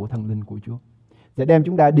năng của thần linh của Chúa. Sẽ đem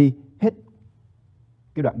chúng ta đi hết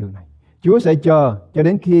cái đoạn đường này. Chúa sẽ chờ cho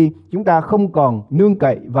đến khi chúng ta không còn nương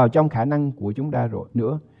cậy vào trong khả năng của chúng ta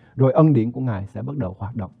nữa. Rồi ân điển của Ngài sẽ bắt đầu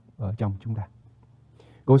hoạt động ở trong chúng ta.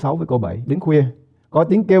 Câu 6 với câu 7. Đến khuya, có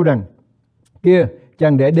tiếng kêu rằng: kia,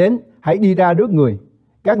 chàng rể đến, hãy đi ra rước người.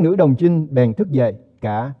 Các nữ đồng trinh bèn thức dậy,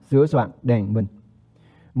 cả sửa soạn đèn mình.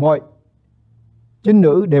 Mọi trinh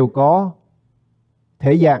nữ đều có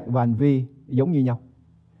thể dạng và hành vi giống như nhau.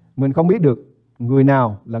 Mình không biết được người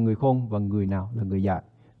nào là người khôn và người nào là người dại.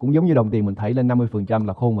 Cũng giống như đồng tiền mình thấy lên 50%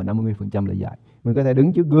 là khôn và 50% là dại. Mình có thể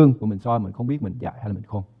đứng trước gương và mình soi mình không biết mình dại hay là mình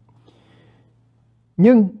khôn.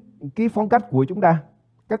 Nhưng cái phong cách của chúng ta,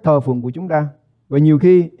 các thờ phượng của chúng ta, và nhiều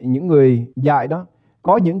khi những người dại đó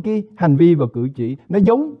có những cái hành vi và cử chỉ nó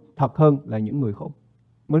giống thật hơn là những người khôn.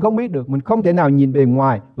 Mình không biết được, mình không thể nào nhìn bề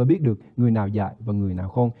ngoài và biết được người nào dại và người nào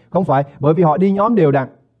khôn. Không phải bởi vì họ đi nhóm đều đặn.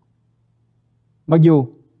 Mặc dù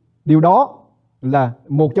điều đó là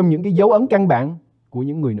một trong những cái dấu ấn căn bản của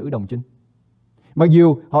những người nữ đồng trinh. Mặc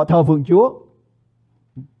dù họ thờ phượng Chúa,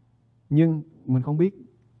 nhưng mình không biết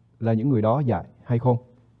là những người đó dại hay khôn.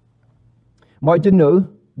 Mọi trinh nữ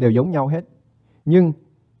đều giống nhau hết. Nhưng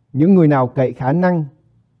những người nào cậy khả năng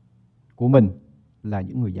của mình là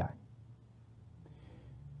những người dại.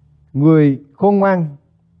 Người khôn ngoan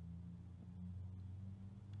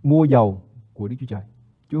mua dầu của Đức Chúa Trời.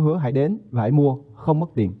 Chúa hứa hãy đến và hãy mua, không mất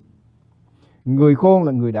tiền. Người khôn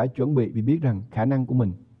là người đã chuẩn bị vì biết rằng khả năng của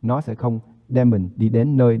mình nó sẽ không đem mình đi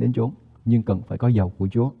đến nơi đến chốn, nhưng cần phải có dầu của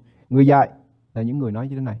Chúa. Người dại là những người nói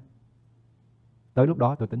như thế này: tới lúc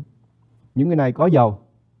đó tôi tính. Những người này có dầu,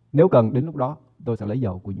 nếu cần đến lúc đó tôi sẽ lấy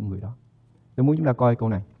dầu của những người đó. Tôi muốn chúng ta coi câu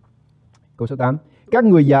này. Câu số 8. Các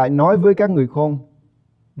người dại nói với các người khôn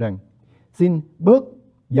rằng: xin bớt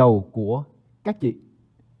dầu của các chị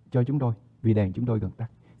cho chúng tôi, vì đèn chúng tôi gần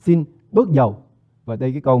tắt. Xin bớt dầu. Và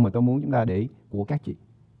đây cái câu mà tôi muốn chúng ta để ý, của các chị.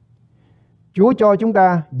 Chúa cho chúng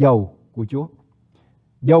ta dầu của Chúa.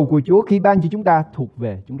 Dầu của Chúa khi ban cho chúng ta thuộc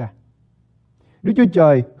về chúng ta. Đức Chúa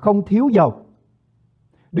Trời không thiếu dầu.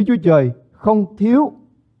 Đức Chúa Trời không thiếu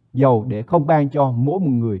dầu để không ban cho mỗi một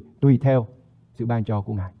người tùy theo sự ban cho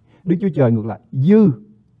của Ngài. Đức Chúa Trời ngược lại dư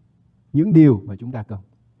những điều mà chúng ta cần.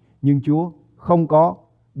 Nhưng Chúa không có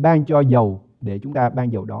ban cho dầu để chúng ta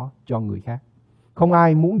ban dầu đó cho người khác. Không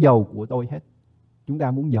ai muốn dầu của tôi hết. Chúng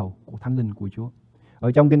ta muốn dầu của Thánh Linh của Chúa.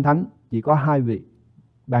 Ở trong Kinh Thánh chỉ có hai vị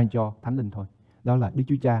ban cho Thánh Linh thôi. Đó là Đức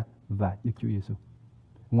Chúa Cha và Đức Chúa Giêsu.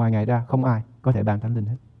 Ngoài Ngài ra không ai có thể ban Thánh Linh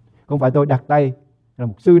hết. Không phải tôi đặt tay, là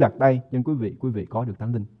một sư đặt tay trên quý vị có được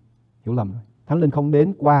Thánh Linh. Hiểu lầm rồi. Thánh Linh không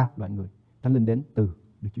đến qua loài người. Thánh Linh đến từ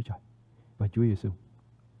Đức Chúa Trời và Chúa Giêsu.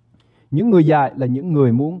 Những người dại là những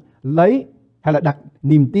người muốn lấy hay là đặt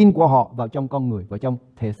niềm tin của họ vào trong con người, vào trong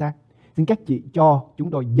thể xác. Xin các chị cho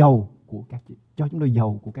chúng tôi dầu của các chị. Cho chúng tôi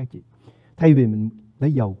dầu của các chị. Thay vì mình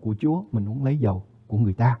lấy dầu của Chúa, mình muốn lấy dầu của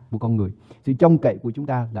người ta, của con người. Sự trông cậy của chúng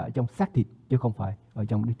ta là ở trong xác thịt, chứ không phải ở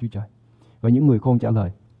trong Đức Chúa Trời. Và những người khôn trả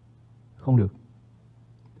lời: không được.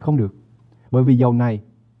 Không được. Bởi vì dầu này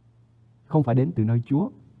không phải đến từ nơi Chúa.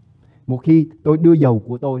 Một khi tôi đưa dầu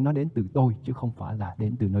của tôi, nó đến từ tôi chứ không phải là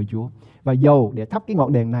đến từ nơi Chúa. Và dầu để thắp cái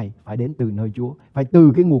ngọn đèn này phải đến từ nơi Chúa. Phải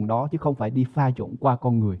từ cái nguồn đó chứ không phải đi pha trộn qua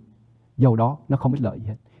con người. Dầu đó nó không ích lợi gì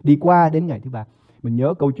hết. Đi qua đến ngày thứ ba. Mình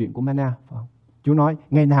nhớ câu chuyện của Mana, phải không? Chúa nói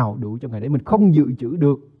ngày nào đủ cho ngày đấy. Mình không dự trữ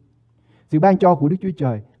được. Sự ban cho của Đức Chúa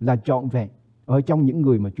Trời là trọn vẹn ở trong những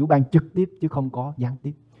người mà Chúa ban trực tiếp chứ không có gián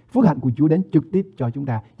tiếp. Phước hạnh của Chúa đến trực tiếp cho chúng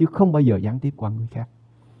ta chứ không bao giờ gián tiếp qua người khác.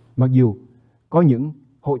 Mặc dù có những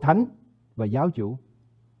hội thánh và giáo chủ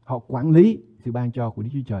họ quản lý sự ban cho của Đức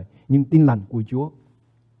Chúa Trời, nhưng tin lành của Chúa,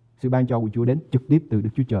 sự ban cho của Chúa đến trực tiếp từ Đức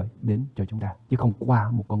Chúa Trời đến cho chúng ta chứ không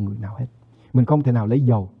qua một con người nào hết. Mình không thể nào lấy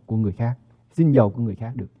dầu của người khác, xin dầu của người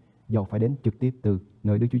khác được. Dầu phải đến trực tiếp từ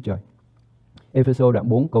nơi Đức Chúa Trời. Ê-phê-sô đoạn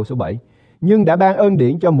 4 câu số 7. Nhưng đã ban ơn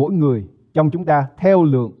điển cho mỗi người trong chúng ta theo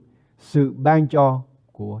lượng sự ban cho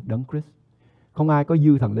của Đấng Christ. Không ai có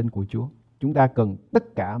dư thần linh của Chúa. Chúng ta cần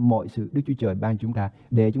tất cả mọi sự Đức Chúa Trời ban chúng ta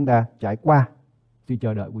để chúng ta trải qua sự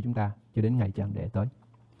chờ đợi của chúng ta cho đến ngày chàng đẻ tới.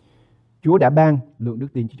 Chúa đã ban lượng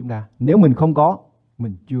đức tin cho chúng ta. Nếu mình không có,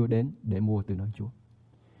 mình chưa đến để mua từ nơi Chúa.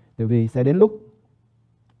 Tại vì sẽ đến lúc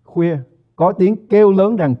khuya có tiếng kêu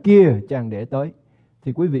lớn rằng kia chàng đẻ tới.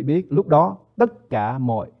 Thì quý vị biết lúc đó tất cả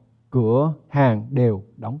mọi cửa hàng đều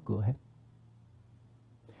đóng cửa hết.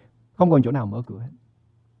 Không còn chỗ nào mở cửa hết.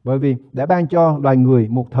 Bởi vì đã ban cho loài người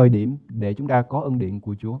một thời điểm để chúng ta có ân điển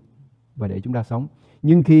của Chúa và để chúng ta sống.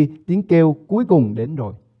 Nhưng khi tiếng kêu cuối cùng đến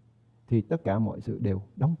rồi thì tất cả mọi sự đều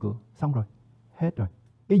đóng cửa. Xong rồi. Hết rồi.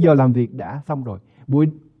 Cái giờ làm việc đã xong rồi. Buổi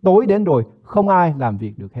tối đến rồi, không ai làm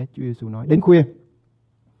việc được hết. Chúa Giêsu nói. Đến khuya.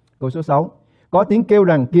 Câu số 6. Có tiếng kêu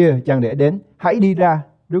rằng kia chàng rể đến, hãy đi ra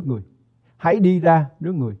rước người. Hãy đi ra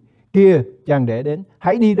rước người. Kia chàng rể đến,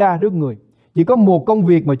 hãy đi ra rước người. Chỉ có một công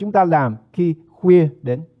việc mà chúng ta làm khi khuya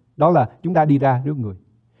đến, đó là chúng ta đi ra rước người.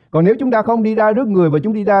 Còn nếu chúng ta không đi ra rước người và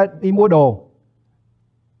chúng đi mua đồ,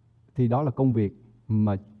 thì đó là công việc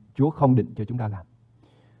mà Chúa không định cho chúng ta làm.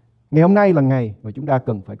 Ngày hôm nay là ngày mà chúng ta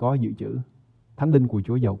cần phải có dự trữ Thánh Linh của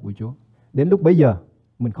Chúa, dầu của Chúa. Đến lúc bấy giờ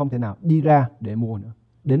mình không thể nào đi ra để mua nữa.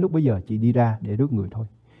 Đến lúc bấy giờ chỉ đi ra để rước người thôi.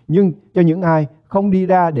 Nhưng cho những ai không đi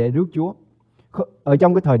ra để rước Chúa, ở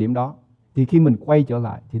trong cái thời điểm đó, thì khi mình quay trở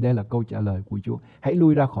lại thì đây là câu trả lời của Chúa. Hãy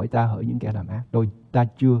lui ra khỏi ta hỡi những kẻ làm ác, ta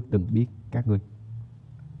chưa từng biết các ngươi.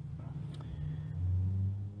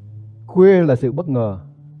 Khuya là sự bất ngờ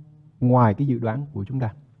ngoài cái dự đoán của chúng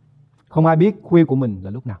ta. Không ai biết khuya của mình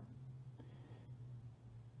là lúc nào.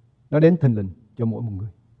 Nó đến thình lình cho mỗi một người.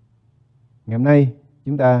 Ngày hôm nay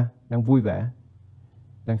chúng ta đang vui vẻ,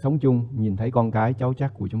 đang sống chung, nhìn thấy con cái cháu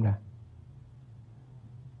chắc của chúng ta.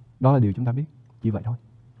 Đó là điều chúng ta biết, chỉ vậy thôi.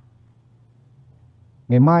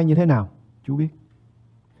 Ngày mai như thế nào, Chúa biết.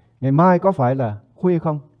 Ngày mai có phải là khuya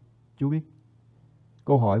không, Chúa biết.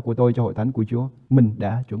 Câu hỏi của tôi cho hội thánh của Chúa, mình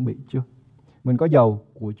đã chuẩn bị chưa? Mình có dầu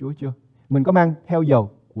của Chúa chưa? Mình có mang theo dầu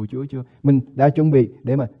của Chúa chưa? Mình đã chuẩn bị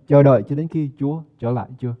để mà chờ đợi cho đến khi Chúa trở lại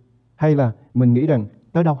chưa? Hay là mình nghĩ rằng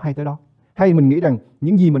tới đâu hay tới đó? Hay mình nghĩ rằng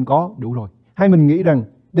những gì mình có đủ rồi? Hay mình nghĩ rằng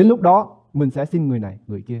đến lúc đó mình sẽ xin người này,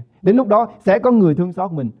 người kia. Đến lúc đó sẽ có người thương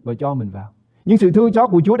xót mình và cho mình vào. Nhưng sự thương xót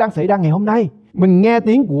của Chúa đang xảy ra ngày hôm nay. Mình nghe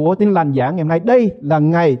tiếng của Tin Lành giảng ngày hôm nay. Đây là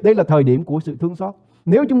ngày, đây là thời điểm của sự thương xót.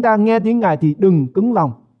 Nếu chúng ta nghe tiếng Ngài thì đừng cứng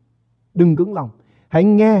lòng. Đừng cứng lòng. Hãy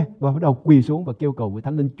nghe và bắt đầu quỳ xuống và kêu cầu với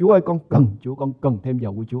Thánh Linh. Chúa ơi, con cần Chúa, con cần thêm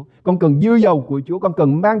dầu của Chúa. Con cần dư dầu của Chúa, con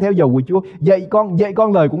cần mang theo dầu của Chúa. Dạy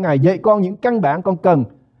con lời của Ngài, dạy con những căn bản con cần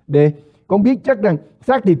để con biết chắc rằng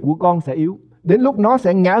xác thịt của con sẽ yếu. Đến lúc nó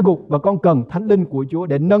sẽ ngã gục và con cần Thánh Linh của Chúa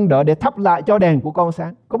để nâng đỡ, để thắp lại cho đèn của con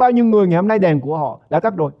sáng. Có bao nhiêu người ngày hôm nay đèn của họ đã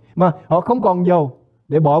tắt rồi mà họ không còn dầu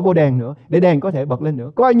để bỏ vô đèn nữa, để đèn có thể bật lên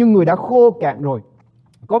nữa. Có bao nhiêu người đã khô cạn rồi.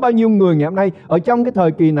 Có bao nhiêu người ngày hôm nay ở trong cái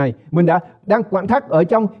thời kỳ này mình đang quặn thắt ở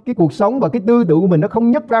trong cái cuộc sống và cái tư tưởng của mình, nó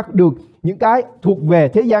không nhấc ra được những cái thuộc về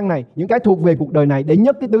thế gian này, những cái thuộc về cuộc đời này để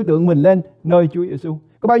nhấc cái tư tưởng mình lên nơi Chúa Giêsu.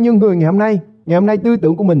 Có bao nhiêu người ngày hôm nay tư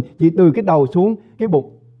tưởng của mình chỉ từ cái đầu xuống cái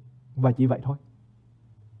bụng và chỉ vậy thôi.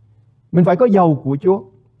 Mình phải có dầu của Chúa.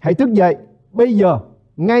 Hãy thức dậy bây giờ,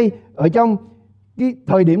 ngay ở trong cái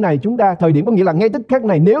thời điểm này, thời điểm có nghĩa là ngay tức khắc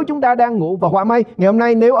này, nếu chúng ta đang ngủ, và họa may ngày hôm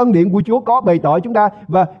nay nếu ân điển của Chúa có bày tỏ chúng ta,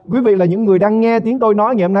 và quý vị là những người đang nghe tiếng tôi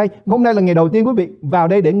nói ngày hôm nay là ngày đầu tiên quý vị vào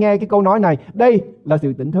đây để nghe cái câu nói này. Đây là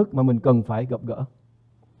sự tỉnh thức mà mình cần phải gặp gỡ.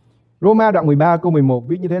 Roma đoạn 13 câu 11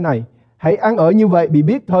 viết như thế này: hãy ăn ở như vậy vì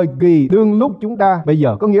biết thời kỳ đương lúc chúng ta bây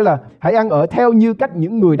giờ. Có nghĩa là hãy ăn ở theo như cách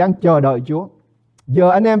những người đang chờ đợi Chúa. Giờ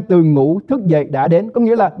anh em từ ngủ thức dậy đã đến. Có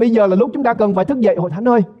nghĩa là bây giờ là lúc chúng ta cần phải thức dậy, hội thánh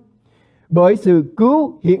ơi. Bởi sự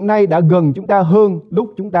cứu hiện nay đã gần chúng ta hơn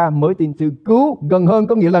lúc chúng ta mới tin. Sự cứu gần hơn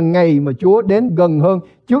có nghĩa là ngày mà Chúa đến gần hơn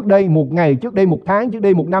trước đây 1 ngày, trước đây 1 tháng, trước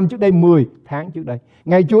đây 1 năm, trước đây 10 tháng trước đây.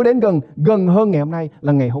 Ngày Chúa đến gần hơn ngày hôm nay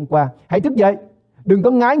là ngày hôm qua. Hãy thức dậy, đừng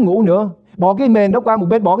có ngái ngủ nữa. Bỏ cái mền đó qua một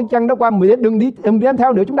bên, bỏ cái chăn đó qua một bên, đừng đi em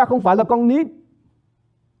theo nữa. Chúng ta không phải là con nít.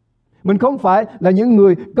 Mình không phải là những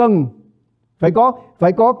người cần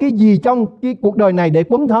phải có cái gì trong cái cuộc đời này để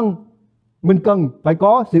quấn thân. Mình cần phải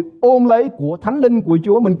có sự ôm lấy của Thánh Linh của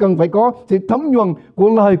Chúa. Mình cần phải có sự thấm nhuần của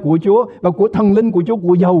lời của Chúa và của thần linh của Chúa,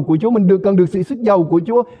 của dầu của Chúa. Mình cần được sự sức dầu của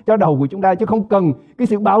Chúa cho đầu của chúng ta, chứ không cần cái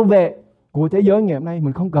sự bảo vệ của thế giới ngày hôm nay.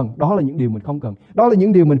 Mình không cần. Đó là những điều mình không cần. Đó là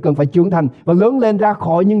những điều mình cần phải trưởng thành và lớn lên ra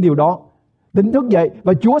khỏi những điều đó. Tỉnh thức dậy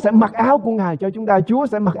và Chúa sẽ mặc áo của Ngài cho chúng ta. Chúa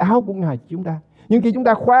sẽ mặc áo của Ngài cho chúng ta. Nhưng khi chúng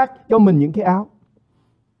ta khoác cho mình những cái áo,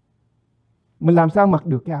 mình làm sao mặc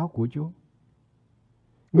được cái áo của Chúa?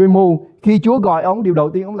 Người mù khi Chúa gọi ông, điều đầu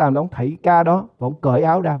tiên ông làm là ông thảy ca đó và ông cởi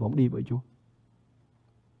áo ra và ông đi với Chúa.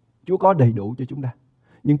 Chúa có đầy đủ cho chúng ta.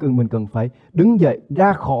 Nhưng mình cần phải đứng dậy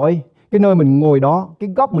ra khỏi cái nơi mình ngồi đó, cái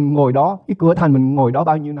góc mình ngồi đó, cái cửa thành mình ngồi đó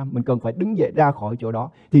bao nhiêu năm. Mình cần phải đứng dậy ra khỏi chỗ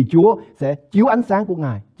đó thì Chúa sẽ chiếu ánh sáng của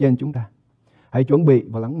Ngài trên chúng ta. Hãy chuẩn bị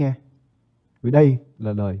và lắng nghe. Vì đây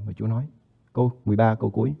là lời mà Chúa nói. Câu 13 câu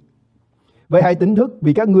cuối. Vậy hãy tỉnh thức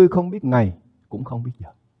vì các ngươi không biết ngày cũng không biết giờ.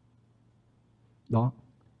 Đó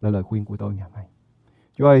là lời khuyên của tôi ngày hôm nay.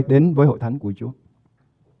 Chúa ơi, đến với hội thánh của Chúa.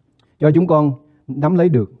 cho chúng con nắm lấy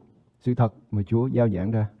được sự thật mà Chúa giao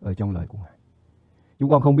giảng ra ở trong lời của Ngài. Chúng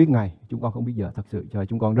con không biết ngày, chúng con không biết giờ, thật sự cho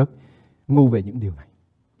chúng con rất ngu về những điều này.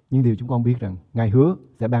 Nhưng điều chúng con biết rằng Ngài hứa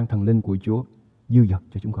sẽ ban thần linh của Chúa dư dật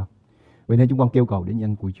cho chúng con. Vậy nên chúng con kêu cầu đến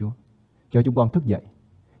danh của Chúa, cho chúng con thức dậy,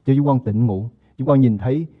 cho chúng con tỉnh ngủ. Chúng con nhìn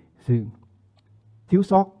thấy sự thiếu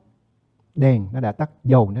sót, đèn nó đã tắt,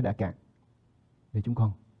 dầu nó đã cạn, để chúng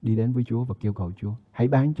con đi đến với Chúa và kêu cầu Chúa, hãy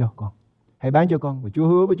bán cho con, hãy bán cho con. Và Chúa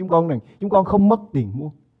hứa với chúng con rằng chúng con không mất tiền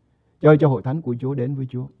mua. Cho hội thánh của Chúa đến với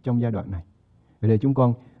Chúa trong giai đoạn này. Vậy để chúng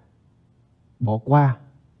con bỏ qua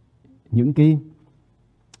những cái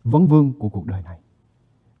vấn vương của cuộc đời này,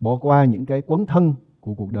 bỏ qua những cái quấn thân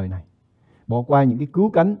của cuộc đời này, bỏ qua những cái cứu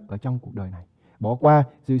cánh ở trong cuộc đời này, bỏ qua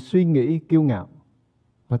sự suy nghĩ kiêu ngạo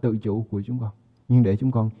và tự chủ của chúng con, nhưng để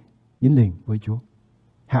chúng con dính liền với Chúa,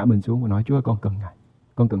 hạ mình xuống và nói: Chúa ơi, con cần Ngài,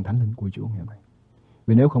 con cần Thánh Linh của Chúa ngày hôm nay.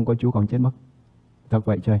 Vì nếu không có Chúa, con chết mất. Thật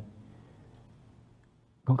vậy chơi.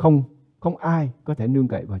 Con không ai có thể nương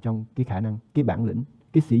cậy vào trong cái khả năng, cái bản lĩnh,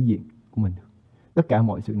 cái sĩ diện của mình được. Tất cả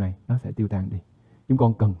mọi sự này nó sẽ tiêu tan đi. Chúng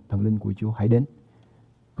con cần thần linh của Chúa. Hãy đến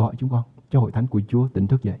gọi chúng con, cho hội thánh của Chúa tỉnh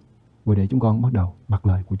thức dậy, và để chúng con bắt đầu mặc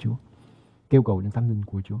lời của Chúa, kêu cầu đến thánh linh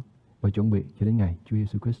của Chúa và chuẩn bị cho đến ngày Chúa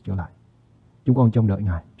Giêsu Christ trở lại. Chúng con trông đợi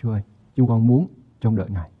Ngài. Chúa ơi, chúng con muốn trông đợi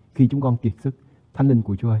Ngài. Khi chúng con kiệt sức, thánh linh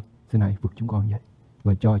của Chúa ơi, xin hãy vực chúng con dậy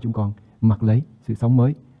và cho chúng con mặc lấy sự sống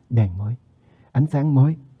mới, đèn mới, ánh sáng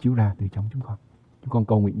mới chiếu ra từ trong chúng con. Chúng con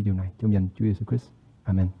cầu nguyện những điều này trong danh Chúa Giêsu Christ.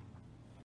 Amen.